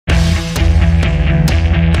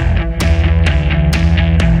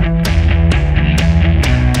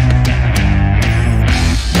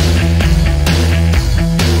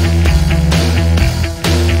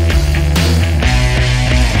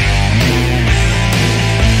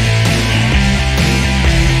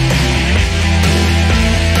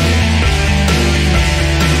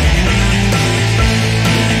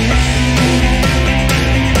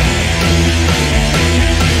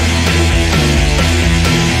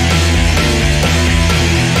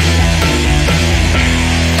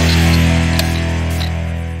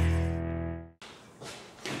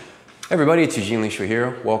Hey everybody, it's Eugene Liscio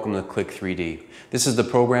here. Welcome to Click 3D. This is the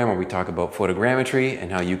program where we talk about photogrammetry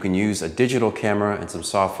and how you can use a digital camera and some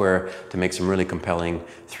software to make some really compelling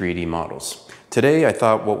 3D models. Today I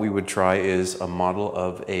thought what we would try is a model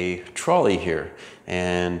of a trolley here.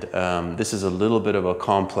 And this is a little bit of a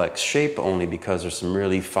complex shape only because there's some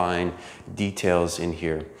really fine details in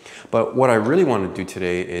here. But what I really want to do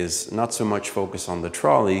today is not so much focus on the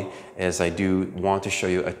trolley as I do want to show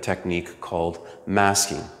you a technique called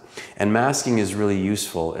masking. And masking is really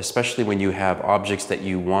useful, especially when you have objects that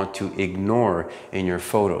you want to ignore in your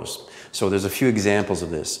photos. So there's a few examples of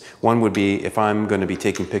this. One would be if I'm going to be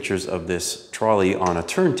taking pictures of this trolley on a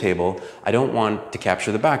turntable, I don't want to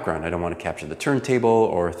capture the background. I don't want to capture the turntable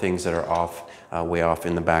or things that are off, way off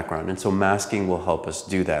in the background. And so masking will help us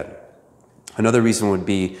do that. Another reason would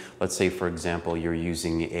be, let's say for example, you're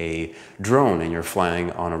using a drone and you're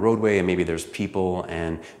flying on a roadway and maybe there's people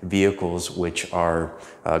and vehicles which are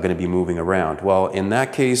going to be moving around. Well, in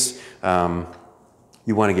that case,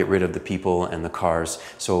 you want to get rid of the people and the cars,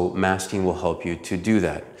 so masking will help you to do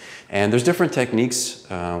that. And there's different techniques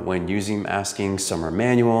when using masking. Some are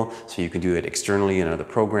manual, so you can do it externally in another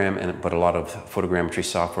program, but a lot of photogrammetry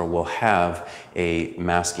software will have a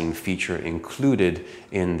masking feature included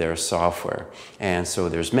in their software. And so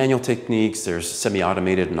there's manual techniques, there's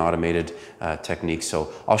semi-automated and automated techniques.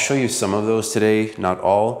 So I'll show you some of those today, not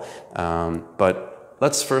all, but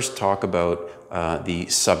let's first talk about the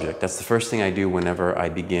subject. That's the first thing I do whenever I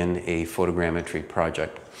begin a photogrammetry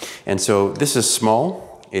project. And so this is small.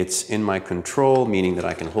 It's in my control, meaning that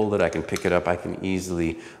I can hold it, I can pick it up, I can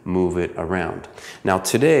easily move it around. Now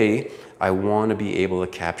today, I want to be able to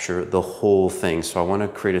capture the whole thing. So I want to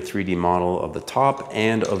create a 3D model of the top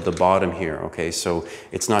and of the bottom here. Okay, so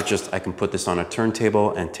it's not just I can put this on a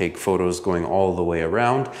turntable and take photos going all the way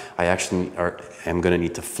around. I actually am going to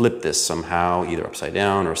need to flip this somehow, either upside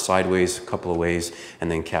down or sideways, a couple of ways, and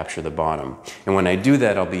then capture the bottom. And when I do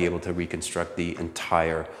that, I'll be able to reconstruct the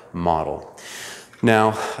entire model.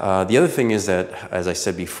 Now, the other thing is that, as I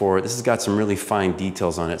said before, this has got some really fine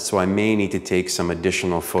details on it, so I may need to take some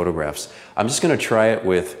additional photographs. I'm just going to try it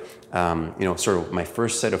with, sort of my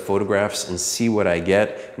first set of photographs and see what I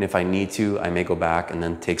get, and if I need to, I may go back and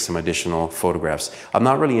then take some additional photographs. I'm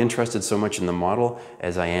not really interested so much in the model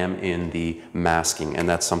as I am in the masking, and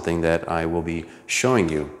that's something that I will be showing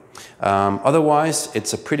you. Otherwise,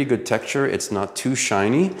 it's a pretty good texture. It's not too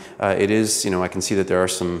shiny. It is, I can see that there are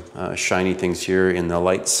some shiny things here in the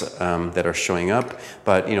lights that are showing up.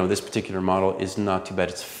 But, this particular model is not too bad.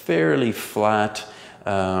 It's fairly flat.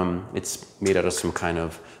 It's made out of some kind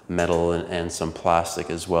of metal and some plastic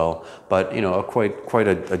as well. But, quite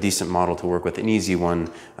a decent model to work with, an easy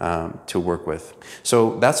one to work with.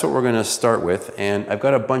 So that's what we're going to start with. And I've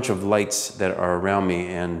got a bunch of lights that are around me,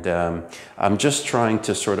 and I'm just trying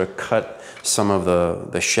to sort of cut some of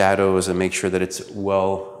the shadows and make sure that it's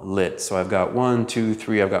well lit. So I've got 1, 2,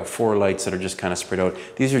 3, I've got 4 lights that are just kind of spread out.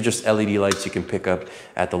 These are just LED lights you can pick up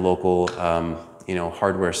at the local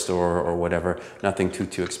hardware store or whatever. Nothing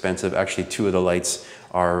too expensive. Actually, 2 of the lights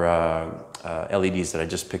are LEDs that I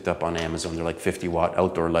just picked up on Amazon. They're like 50-watt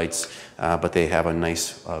outdoor lights, but they have a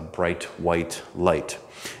nice bright white light.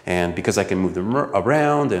 And because I can move them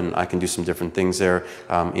around and I can do some different things there,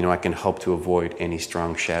 I can help to avoid any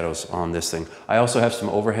strong shadows on this thing. I also have some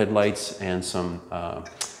overhead lights and some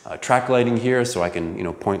track lighting here, so I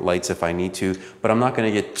can point lights if I need to, but I'm not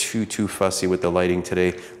going to get too fussy with the lighting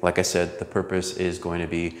today. Like I said, the purpose is going to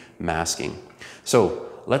be masking. So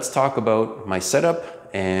let's talk about my setup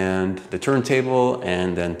and the turntable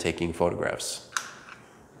and then taking photographs.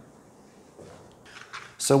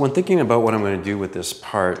 So when thinking about what I'm going to do with this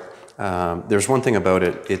part, there's one thing about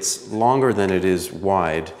it. It's longer than it is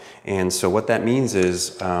wide. And so what that means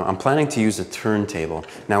is I'm planning to use a turntable.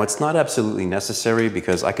 Now it's not absolutely necessary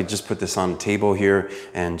because I could just put this on a table here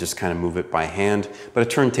and just kind of move it by hand, but a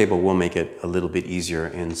turntable will make it a little bit easier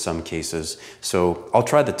in some cases. So I'll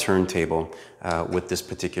try the turntable with this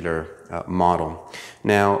particular model.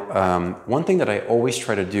 Now, one thing that I always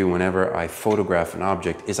try to do whenever I photograph an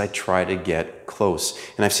object is I try to get close.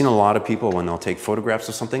 And I've seen a lot of people when they'll take photographs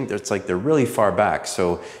of something, it's like they're really far back.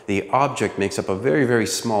 So the object makes up a very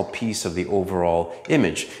small piece of the overall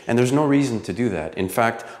image. And there's no reason to do that. In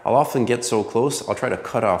fact, I'll often get so close, I'll try to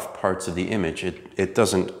cut off parts of the image. It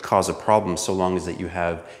doesn't cause a problem so long as that you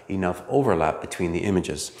have enough overlap between the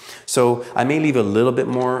images. So I may leave a little bit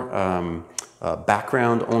more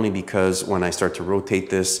background, only because when I start to rotate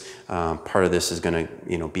this, part of this is going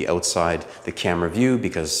to be outside the camera view,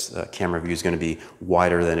 because camera view is going to be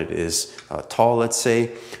wider than it is tall, let's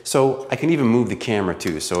say. So I can even move the camera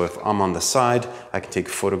too. So if I'm on the side, I can take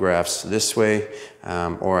photographs this way,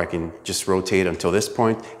 or I can just rotate until this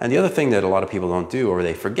point. And the other thing that a lot of people don't do, or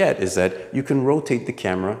they forget, is that you can rotate the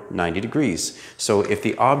camera 90 degrees. So if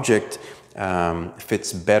the object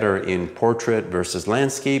fits better in portrait versus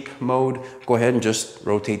landscape mode, go ahead and just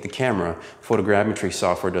rotate the camera. Photogrammetry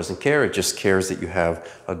software doesn't care, it just cares that you have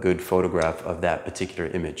a good photograph of that particular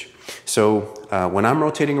image. So when I'm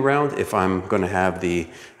rotating around, if I'm going to have the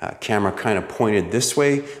camera kind of pointed this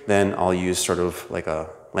way, then I'll use sort of like a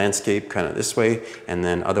landscape kind of this way, and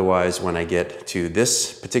then otherwise when I get to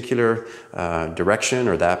this particular direction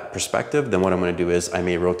or that perspective, then what I'm going to do is I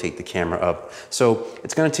may rotate the camera up. So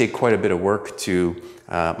it's going to take quite a bit of work to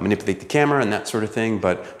manipulate the camera and that sort of thing,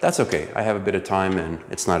 but that's okay. I have a bit of time and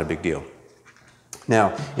it's not a big deal.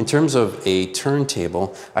 Now, in terms of a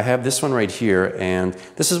turntable, I have this one right here, and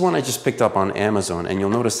this is one I just picked up on Amazon, and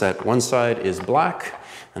you'll notice that one side is black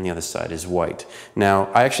and the other side is white. Now,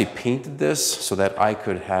 I actually painted this so that I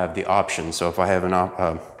could have the option. So if I have an,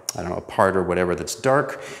 I don't know, a part or whatever that's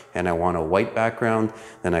dark and I want a white background,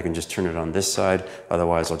 then I can just turn it on this side.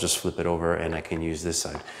 Otherwise, I'll just flip it over and I can use this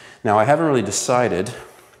side. Now, I haven't really decided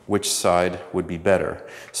which side would be better.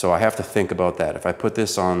 So I have to think about that. If I put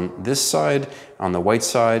this on this side, on the white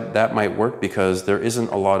side, that might work because there isn't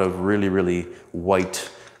a lot of really white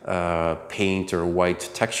paint or white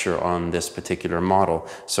texture on this particular model.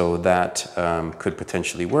 So that could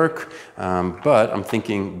potentially work. But I'm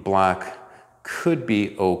thinking black could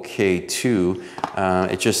be okay too.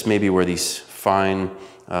 It just maybe where these fine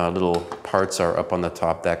little parts are up on the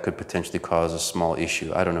top, that could potentially cause a small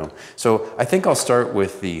issue. I don't know. So I think I'll start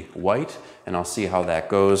with the white and I'll see how that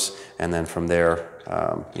goes. And then from there,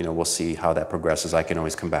 we'll see how that progresses. I can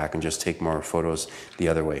always come back and just take more photos the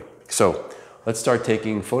other way. So let's start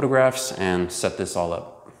taking photographs and set this all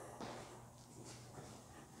up.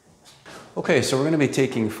 Okay, so we're going to be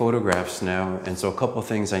taking photographs now, and so a couple of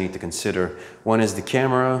things I need to consider. One is the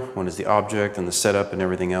camera, one is the object and the setup and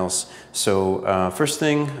everything else. So first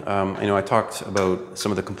thing, I talked about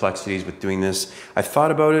some of the complexities with doing this. I thought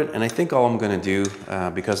about it, and I think all I'm going to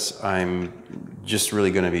do, because I'm just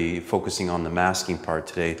really going to be focusing on the masking part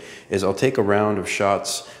today, is I'll take a round of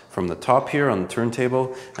shots from the top here on the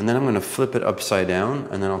turntable, and then I'm going to flip it upside down,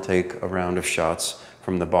 and then I'll take a round of shots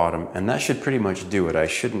from the bottom, and that should pretty much do it. I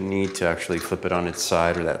shouldn't need to actually flip it on its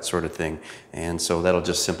side or that sort of thing, and so that'll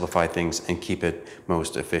just simplify things and keep it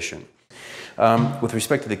most efficient. With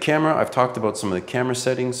respect to the camera, I've talked about some of the camera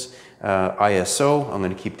settings. ISO, I'm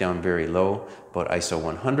going to keep down very low, but ISO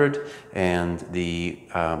 100, and the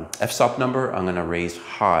f-stop number I'm going to raise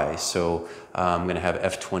high, so I'm going to have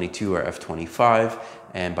f22 or f25,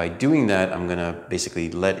 and by doing that I'm going to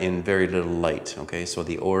basically let in very little light. Okay, so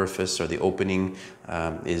the orifice or the opening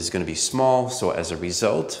is going to be small, so as a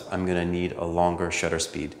result I'm going to need a longer shutter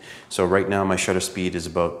speed. So right now my shutter speed is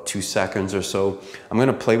about 2 seconds or so. I'm going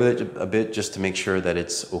to play with it a bit just to make sure that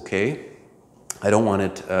it's okay. I don't want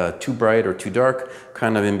it too bright or too dark,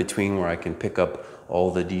 kind of in between where I can pick up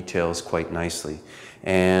all the details quite nicely.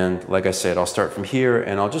 And like I said, I'll start from here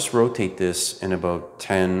and I'll just rotate this in about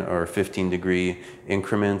 10 or 15 degree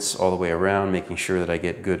increments all the way around, making sure that I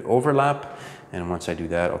get good overlap. And once I do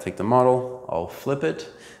that, I'll take the model, I'll flip it,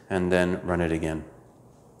 and then run it again.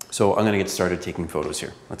 So I'm going to get started taking photos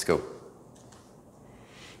here. Let's go.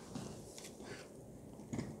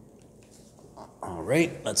 All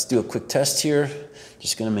right, let's do a quick test here.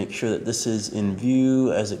 Just going to make sure that this is in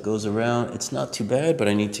view as it goes around. It's not too bad, but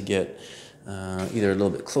I need to get either a little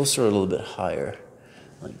bit closer or a little bit higher,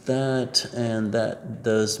 like that, and that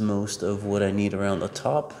does most of what I need around the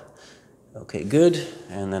top. Okay, good,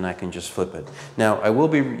 and then I can just flip it. Now, I will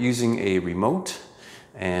be using a remote,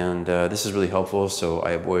 and this is really helpful, so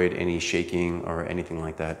I avoid any shaking or anything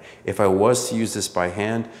like that. If I was to use this by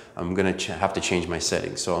hand, I'm going to have to change my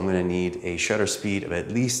settings, so I'm going to need a shutter speed of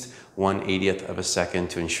at least 1/80th of a second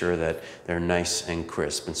to ensure that they're nice and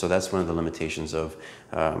crisp. And so that's one of the limitations of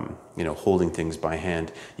holding things by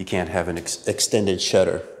hand. You can't have an extended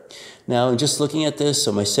shutter. Now, just looking at this,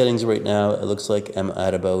 so my settings right now, it looks like I'm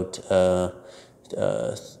at about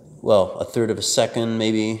well, 1/3 of a second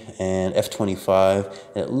maybe, and f25.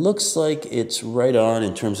 And it looks like it's right on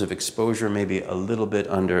in terms of exposure, maybe a little bit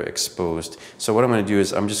underexposed. So what I'm going to do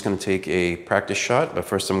is I'm just going to take a practice shot, but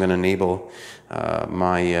first I'm going to enable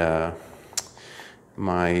my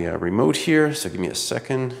remote here. So give me a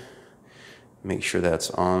second. Make sure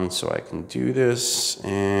that's on so I can do this,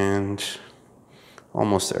 and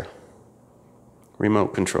almost there.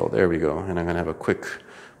 remote control. There we go. And I'm gonna have a quick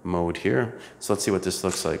mode here. So let's see what this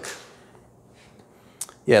looks like.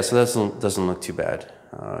 Yeah, so that doesn't look too bad.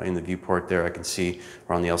 In the viewport there, I can see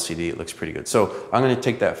around the LCD, it looks pretty good. So I'm gonna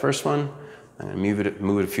take that first one, I'm gonna move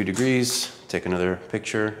it a few degrees, take another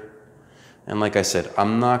picture. And like I said,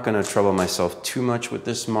 I'm not gonna trouble myself too much with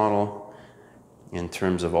this model in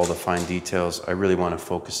terms of all the fine details. I really wanna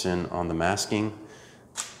focus in on the masking.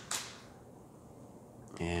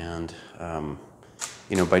 And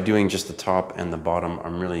you know, by doing just the top and the bottom,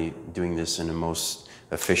 I'm really doing this in the most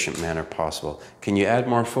efficient manner possible. Can you add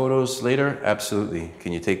more photos later? Absolutely.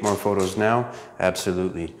 Can you take more photos now?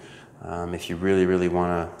 Absolutely. If you really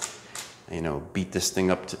want to, you know, beat this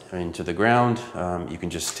thing up into the ground, you can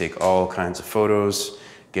just take all kinds of photos,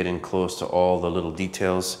 get in close to all the little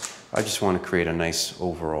details. I just want to create a nice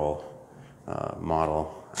overall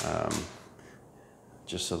model,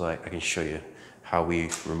 just so that I can show you how we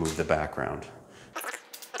remove the background.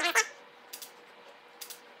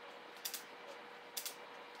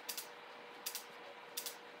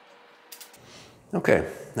 Okay,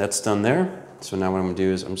 that's done there. So now what I'm gonna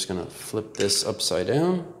do is I'm just gonna flip this upside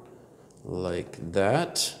down like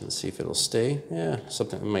that. Let's see if it'll stay. Yeah,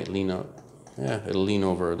 something might lean up. Yeah, it'll lean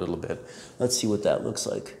over a little bit. Let's see what that looks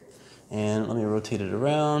like. And let me rotate it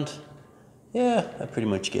around. Yeah, I pretty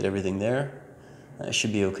much get everything there. That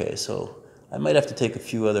should be okay. So I might have to take a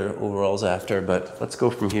few other overalls after, but let's go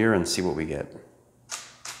from here and see what we get.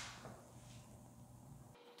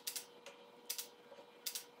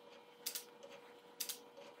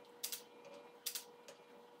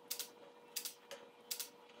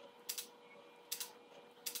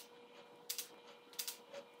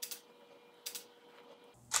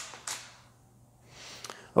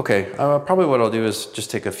 Okay, probably what I'll do is just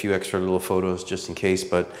take a few extra little photos just in case,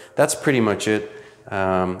 but that's pretty much it.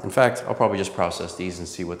 In fact, I'll probably just process these and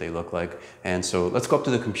see what they look like. And so let's go up to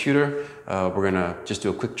the computer. We're gonna just do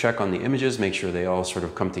a quick check on the images, make sure they all sort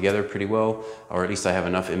of come together pretty well, or at least I have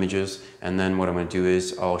enough images. And then what I'm gonna do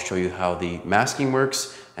is I'll show you how the masking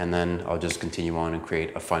works, and then I'll just continue on and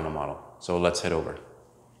create a final model. So let's head over.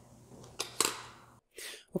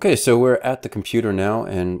 Okay, so we're at the computer now,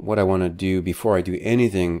 and what I want to do before I do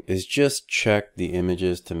anything is just check the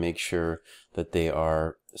images to make sure that they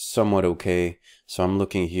are somewhat okay. So I'm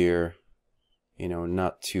looking here, you know,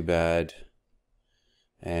 not too bad.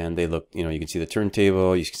 And they look, you know, you can see the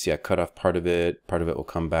turntable, you can see I cut off part of it will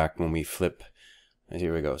come back when we flip. And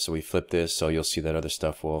here we go, so we flip this, so you'll see that other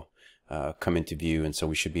stuff will come into view, and so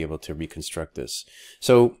we should be able to reconstruct this.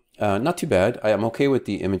 So not too bad. I'm okay with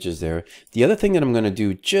the images there. The other thing that I'm going to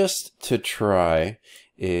do just to try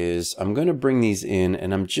is I'm going to bring these in,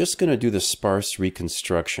 and I'm just going to do the sparse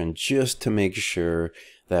reconstruction just to make sure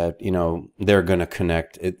that, you know, they're going to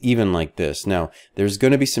connect even like this. Now, there's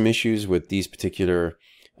going to be some issues with these particular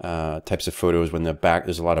types of photos when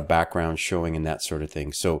there's a lot of background showing and that sort of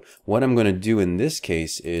thing. So what I'm going to do in this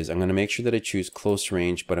case is I'm going to make sure that I choose close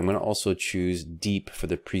range, but I'm going to also choose deep for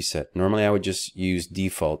the preset. Normally I would just use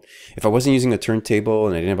default. If I wasn't using a turntable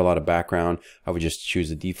and I didn't have a lot of background, I would just choose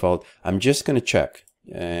the default. I'm just going to check,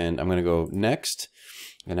 and I'm going to go next,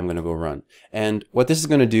 and I'm going to go run. And what this is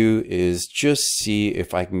going to do is just see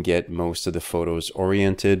if I can get most of the photos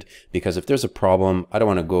oriented, because if there's a problem, I don't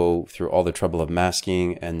want to go through all the trouble of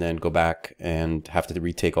masking and then go back and have to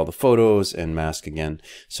retake all the photos and mask again.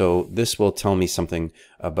 So this will tell me something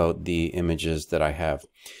about the images that I have.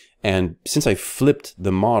 And since I flipped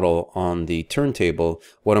the model on the turntable,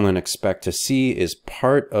 what I'm going to expect to see is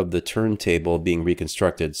part of the turntable being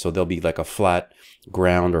reconstructed. So there'll be like a flat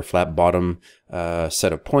ground or flat bottom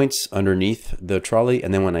set of points underneath the trolley.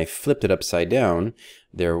 And then when I flipped it upside down,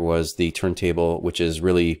 there was the turntable, which is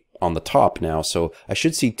really on the top now. So I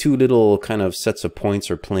should see two little kind of sets of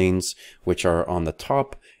points or planes, which are on the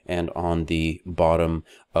top and on the bottom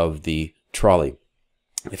of the trolley.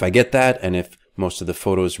 If I get that, and if most of the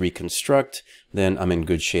photos reconstruct, then I'm in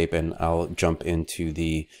good shape, and I'll jump into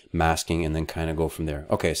the masking and then kind of go from there.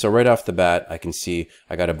 Okay, so right off the bat, I can see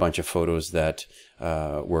I got a bunch of photos that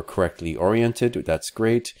were correctly oriented. That's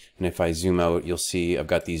great. And if I zoom out, you'll see I've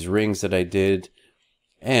got these rings that I did.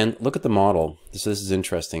 And look at the model. This is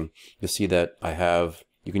interesting. You'll see that I have,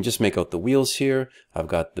 you can just make out the wheels here. I've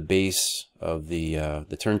got the base of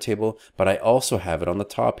the turntable, but I also have it on the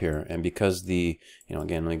top here. And because the, you know,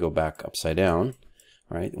 again, let me go back upside down,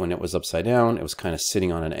 right? When it was upside down, it was kind of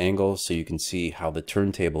sitting on an angle, so you can see how the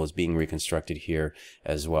turntable is being reconstructed here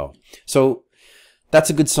as well. So That's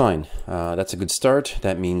a good sign. That's a good start.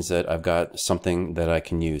 That means that I've got something that I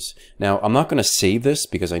can use. Now, I'm not going to save this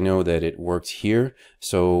because I know that it worked here.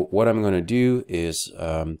 So what I'm going to do is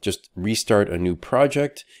just restart a new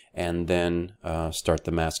project and then start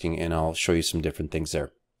the masking, and I'll show you some different things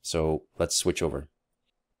there. So let's switch over.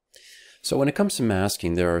 So when it comes to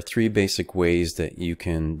masking, there are three basic ways that you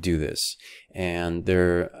can do this. And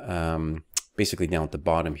they're basically down at the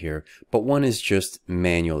bottom here, but one is just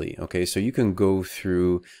manually. Okay, so you can go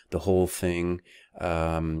through the whole thing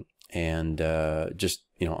and just,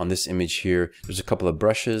 you know, on this image here, there's a couple of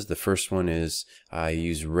brushes. The first one is I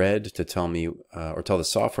use red to tell me or tell the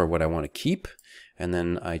software what I want to keep, and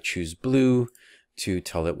then I choose blue to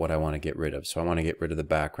tell it what I want to get rid of. So I want to get rid of the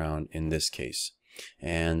background in this case.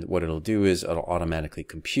 And what it'll do is it'll automatically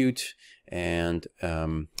compute. And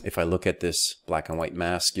if I look at this black and white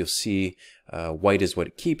mask, you'll see white is what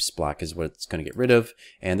it keeps, black is what it's going to get rid of.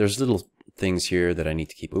 And there's little things here that I need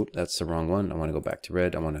to keep. Oop, that's the wrong one. I want to go back to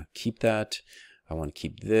red. I want to keep that. I want to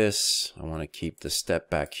keep this. I want to keep the step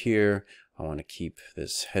back here. I want to keep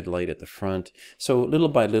this headlight at the front. So little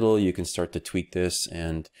by little, you can start to tweak this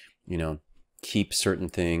and, you know, keep certain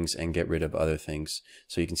things and get rid of other things.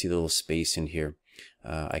 So you can see the little space in here.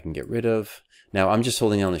 I can get rid of. Now I'm just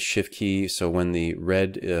holding down the shift key, so when the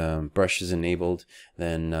red brush is enabled,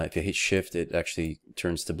 then if you hit shift, it actually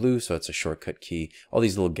turns to blue, so it's a shortcut key. All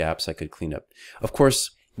these little gaps I could clean up. Of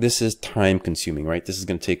course, this is time consuming, right? This is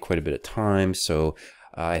going to take quite a bit of time, so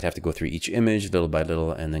I'd have to go through each image little by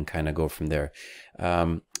little and then kind of go from there.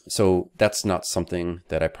 So that's not something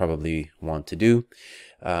that I probably want to do.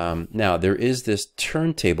 Now there is this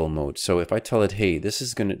turntable mode. So if I tell it, hey, this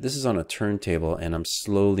is on a turntable and I'm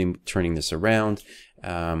slowly turning this around,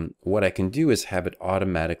 what I can do is have it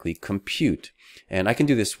automatically compute. And I can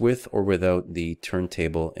do this with or without the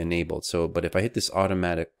turntable enabled. So, but if I hit this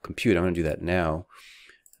automatic compute, I'm going to do that now.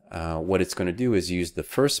 What it's going to do is use the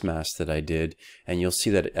first mask that I did, and you'll see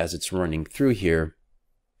that as it's running through here,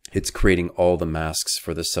 it's creating all the masks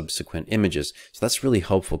for the subsequent images. So that's really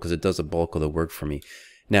helpful because it does a bulk of the work for me.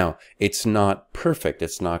 Now, it's not perfect.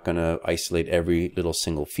 It's not going to isolate every little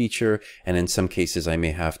single feature, and in some cases I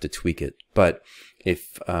may have to tweak it. But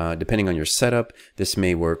if depending on your setup, this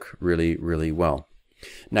may work really, really well.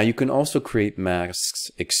 Now you can also create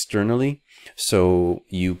masks externally. So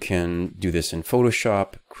you can do this in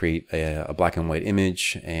Photoshop, create a black and white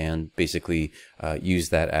image, and basically use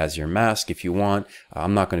that as your mask if you want.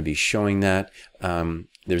 I'm not going to be showing that.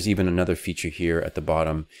 There's even another feature here at the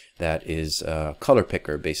bottom that is color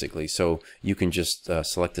picker, basically. So you can just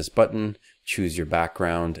select this button, choose your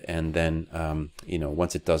background, and then you know,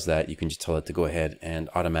 once it does that, you can just tell it to go ahead and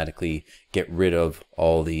automatically get rid of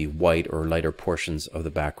all the white or lighter portions of the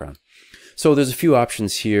background. So there's a few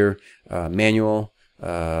options here: manual,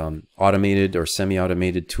 automated or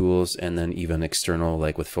semi-automated tools, and then even external,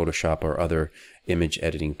 like with Photoshop or other image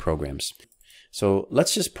editing programs. So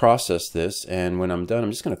let's just process this, and when I'm done,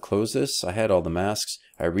 I'm just going to close this. I had all the masks.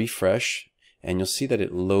 I refresh, and you'll see that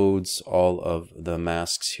it loads all of the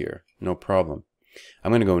masks here. No problem.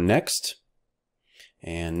 I'm going to go next,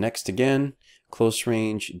 and next again, close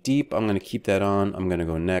range, deep. I'm going to keep that on. I'm going to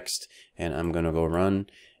go next, and I'm going to go run.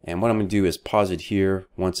 And what I'm going to do is pause it here.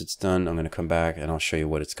 Once it's done, I'm going to come back and I'll show you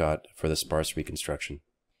what it's got for the sparse reconstruction.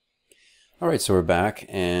 All right, so we're back,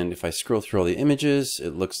 and if I scroll through all the images,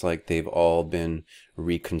 it looks like they've all been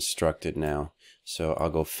reconstructed now. So I'll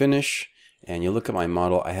go finish, and you look at my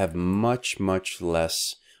model. I have much, much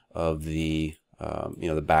less of the you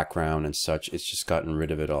know, the background and such. It's just gotten rid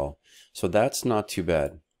of it all. So that's not too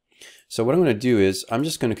bad. So what I'm going to do is I'm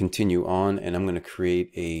just going to continue on, and I'm going to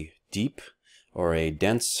create a deep or a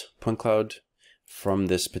dense point cloud from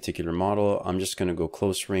this particular model. I'm just going to go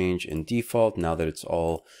close range and default now that it's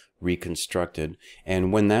all reconstructed.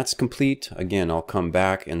 And when that's complete, again, I'll come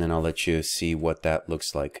back and then I'll let you see what that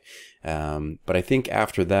looks like. But I think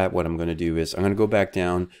after that, what I'm going to do is I'm going to go back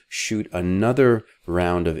down, shoot another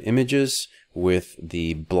round of images with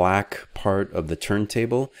the black part of the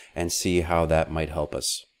turntable, and see how that might help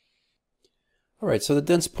us. All right, so the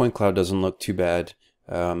dense point cloud doesn't look too bad.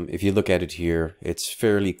 If you look at it here, it's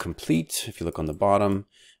fairly complete. If you look on the bottom,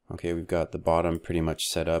 okay, we've got the bottom pretty much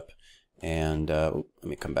set up. And let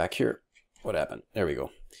me come back here. What happened? There we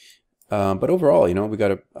go. But overall, you know, we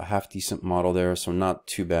got a half decent model there, so not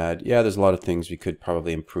too bad. Yeah, there's a lot of things we could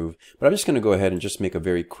probably improve, but I'm just going to go ahead and just make a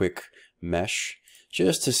very quick mesh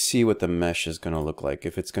just to see what the mesh is going to look like.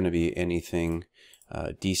 If it's going to be anything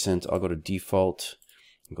decent, I'll go to default,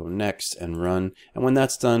 Go next and run. And when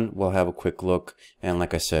that's done, we'll have a quick look. And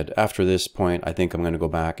like I said, after this point, I think I'm going to go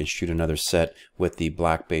back and shoot another set with the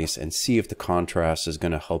black base and see if the contrast is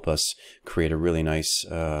going to help us create a really nice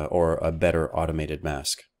or a better automated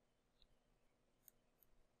mask.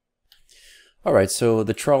 All right, so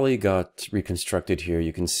the trolley got reconstructed here.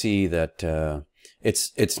 You can see that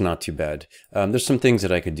it's not too bad. There's some things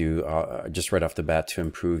that I could do just right off the bat to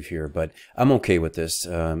improve here, but I'm okay with this.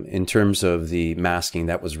 In terms of the masking,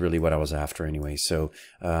 that was really what I was after anyway. So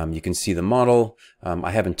you can see the model.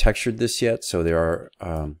 I haven't textured this yet, so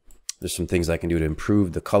there's some things I can do to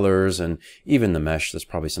improve the colors and even the mesh. There's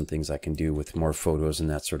probably some things I can do with more photos and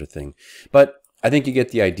that sort of thing. But I think you get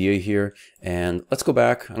the idea here, and let's go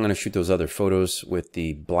back. I'm going to shoot those other photos with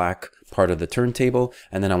the black part of the turntable,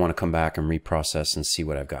 and then I want to come back and reprocess and see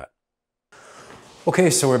what I've got. Okay,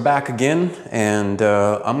 so we're back again, and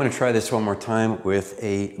I'm going to try this one more time with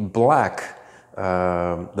a black,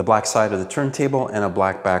 the black side of the turntable and a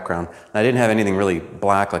black background. And I didn't have anything really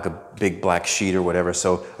black, like a big black sheet or whatever,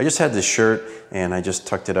 so I just had this shirt and I just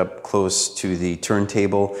tucked it up close to the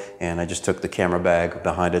turntable, and I just took the camera bag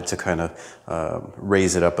behind it to kind of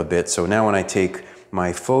raise it up a bit. So now when I take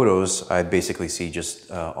my photos, I basically see just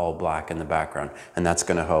all black in the background, and that's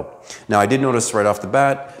going to help. Now I did notice right off the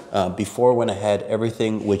bat, before when I had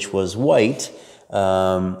everything which was white,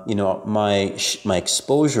 you know, my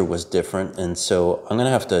exposure was different, and so I'm gonna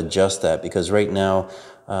have to adjust that, because right now,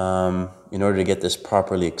 in order to get this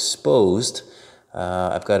properly exposed,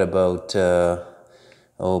 I've got about,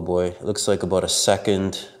 oh boy, it looks like about a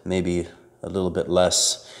second, maybe a little bit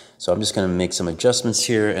less. So I'm just gonna make some adjustments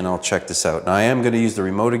here, and I'll check this out. Now I am gonna use the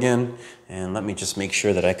remote again, and let me just make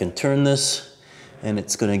sure that I can turn this, and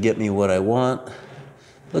it's gonna get me what I want.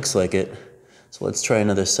 Looks like it. So let's try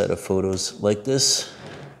another set of photos like this.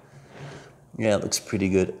 Yeah, it looks pretty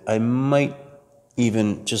good. I might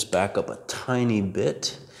even just back up a tiny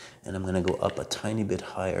bit, and I'm gonna go up a tiny bit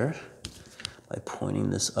higher by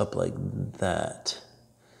pointing this up like that.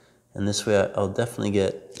 And this way I'll definitely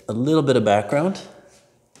get a little bit of background,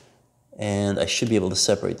 and I should be able to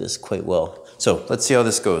separate this quite well. So let's see how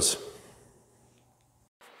this goes.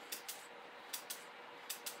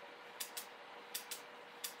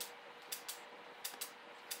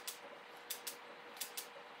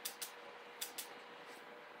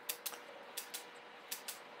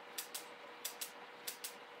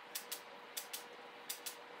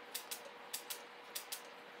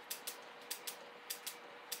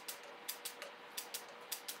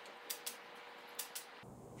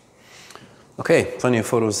 Okay, plenty of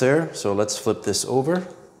photos there, so let's flip this over.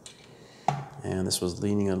 And this was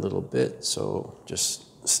leaning a little bit, so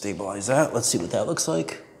just stabilize that. Let's see what that looks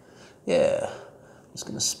like. Yeah, I'm just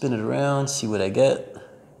gonna spin it around, see what I get.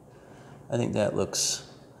 I think that looks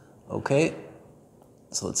okay,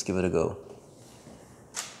 so let's give it a go.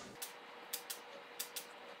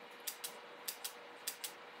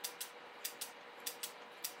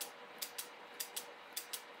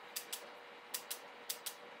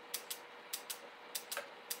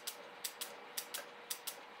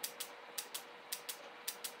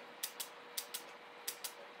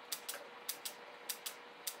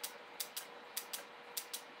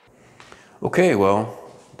 Okay,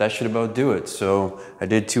 well, that should about do it. So I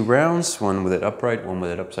did 2 rounds, one with it upright, one with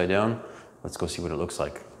it upside down. Let's go see what it looks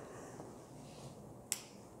like.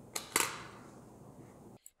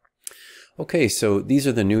 Okay, so these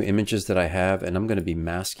are the new images that I have, and I'm going to be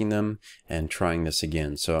masking them and trying this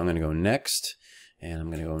again. So I'm going to go next, and I'm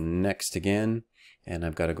going to go next again, and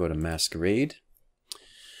I've got to go to masquerade.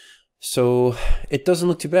 So it doesn't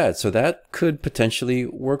look too bad. So that could potentially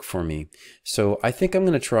work for me. So I think I'm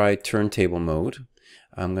going to try turntable mode.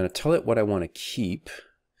 I'm going to tell it what I want to keep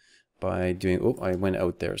by doing, oh, I went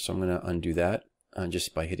out there. So I'm going to undo that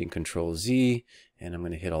just by hitting Control Z, and I'm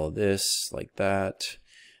going to hit all of this like that.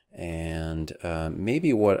 And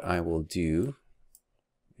maybe what I will do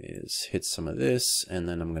is hit some of this, and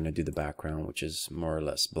then I'm going to do the background, which is more or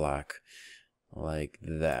less black like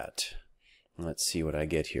that. Let's see what I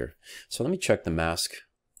get here. So let me check the mask.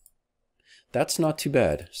 That's not too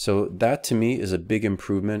bad. So that to me is a big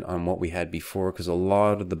improvement on what we had before, because a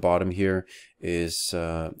lot of the bottom here is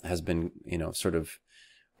has been, you know, sort of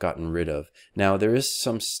gotten rid of. Now there is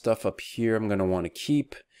some stuff up here I'm going to want to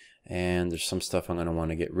keep, and there's some stuff I'm going to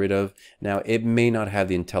want to get rid of. Now it may not have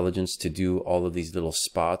the intelligence to do all of these little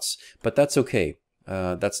spots, but that's okay.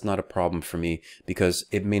 That's not a problem for me, because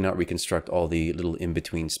it may not reconstruct all the little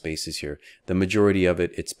in-between spaces here. The majority of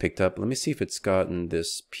it, it's picked up. Let me see if it's gotten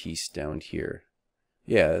this piece down here.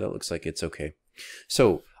 Yeah, that looks like it's okay.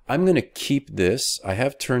 So I'm going to keep this. I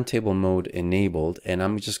have turntable mode enabled, and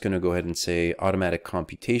I'm just going to go ahead and say automatic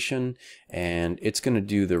computation, and it's going to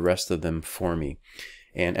do the rest of them for me.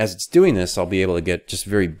 And as it's doing this, I'll be able to get just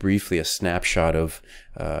very briefly a snapshot of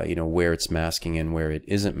where it's masking and where it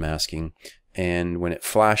isn't masking. And when it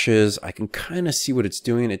flashes, I can kind of see what it's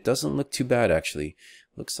doing. It doesn't look too bad, actually.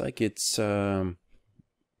 Looks like it's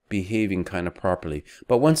behaving kind of properly.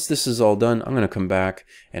 But once this is all done, I'm going to come back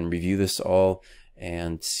and review this all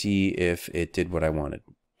and see if it did what I wanted.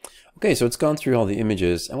 Okay, so it's gone through all the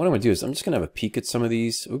images, and what I'm going to do is I'm just going to have a peek at some of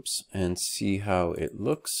these, and see how it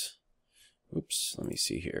looks. Let me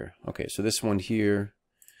see here. Okay, so this one here,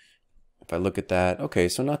 if I look at that, okay,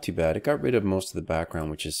 so not too bad. It got rid of most of the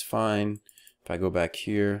background, which is fine. If I go back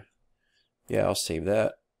here, yeah, I'll save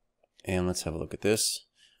that. And let's have a look at this.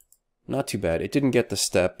 Not too bad. It didn't get the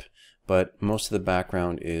step, but most of the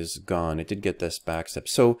background is gone. It did get this back step.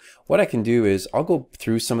 So what I can do is I'll go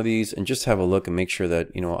through some of these and just have a look and make sure that,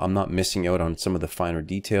 I'm not missing out on some of the finer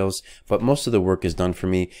details, but most of the work is done for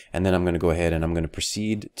me. And then I'm going to go ahead and I'm going to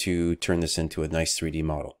proceed to turn this into a nice 3D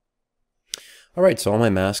model. All right, so all my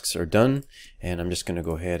masks are done, and I'm just going to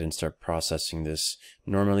go ahead and start processing this.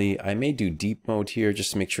 Normally, I may do deep mode here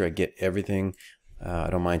just to make sure I get everything. I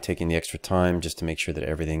don't mind taking the extra time just to make sure that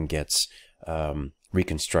everything gets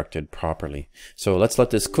reconstructed properly. So let's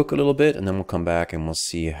let this cook a little bit, and then we'll come back and we'll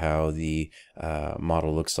see how the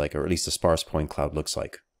model looks like, or at least the sparse point cloud looks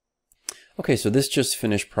like. Okay, so this just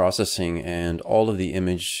finished processing, and all of the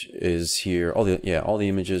image is here. All the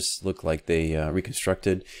images look like they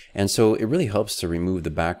reconstructed, and so it really helps to remove the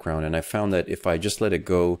background. And I found that if I just let it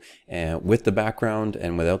go with the background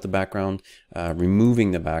and without the background,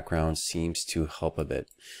 removing the background seems to help a bit.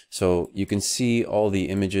 So you can see all the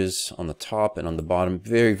images on the top and on the bottom,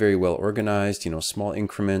 very, very well organized. Small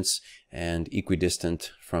increments and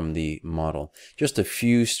equidistant from the model. Just a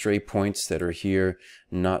few stray points that are here,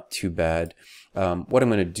 not too bad. What I'm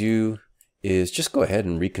going to do is just go ahead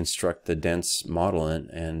and reconstruct the dense model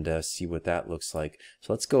and see what that looks like.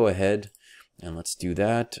 So let's go ahead and let's do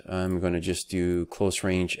that. I'm going to just do close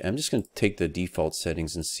range. I'm just going to take the default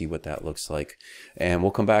settings and see what that looks like. And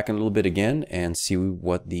we'll come back in a little bit again and see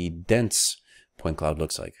what the dense point cloud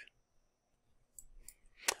looks like.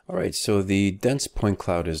 All right, so the dense point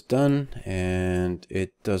cloud is done, and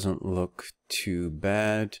it doesn't look too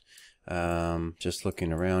bad. Just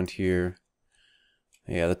looking around here.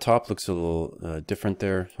 Yeah, the top looks a little different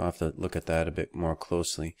there. I'll have to look at that a bit more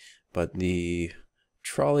closely. But the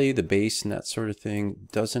trolley, the base, and that sort of thing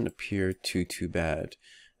doesn't appear too bad.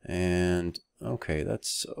 And okay,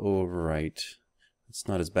 that's all right. It's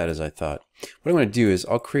not as bad as I thought. What I'm going to do is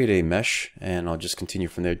I'll create a mesh, and I'll just continue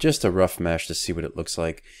from there. Just a rough mesh to see what it looks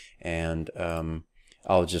like. And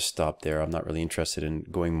I'll just stop there. I'm not really interested in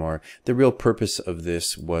going more. The real purpose of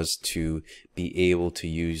this was to be able to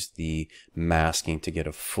use the masking to get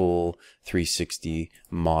a full 360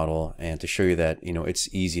 model, and to show you that,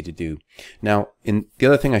 it's easy to do. Now, the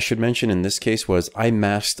other thing I should mention in this case was I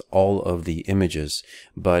masked all of the images,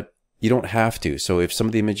 but you don't have to. So if some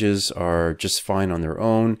of the images are just fine on their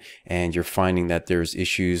own, and you're finding that there's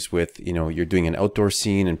issues with, you're doing an outdoor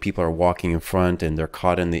scene and people are walking in front and they're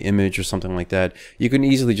caught in the image or something like that, you can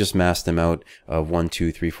easily just mask them out of 1,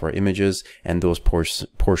 2, 3, 4 images, and those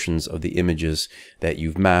portions of the images that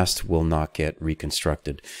you've masked will not get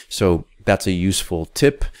reconstructed. So that's a useful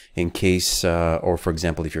tip in case, or for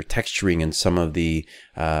example, if you're texturing and some of the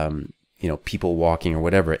people walking or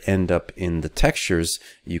whatever end up in the textures,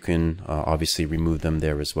 you can obviously remove them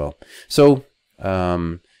there as well. So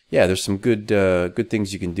yeah, there's some good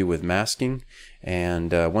things you can do with masking,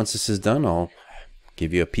 and once this is done, I'll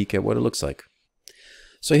give you a peek at what it looks like.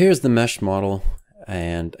 So here's the mesh model,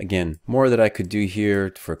 and again, more that I could do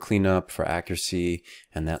here for cleanup, for accuracy,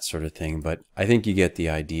 and that sort of thing, but I think you get the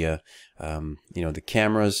idea. The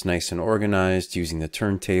camera's nice and organized, using the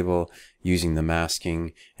turntable, using the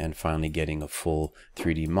masking, and finally getting a full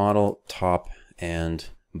 3D model, top and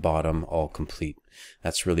bottom all complete.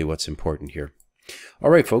 That's really what's important here.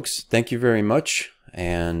 All right, folks, thank you very much,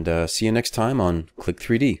 and see you next time on Click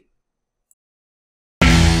 3D.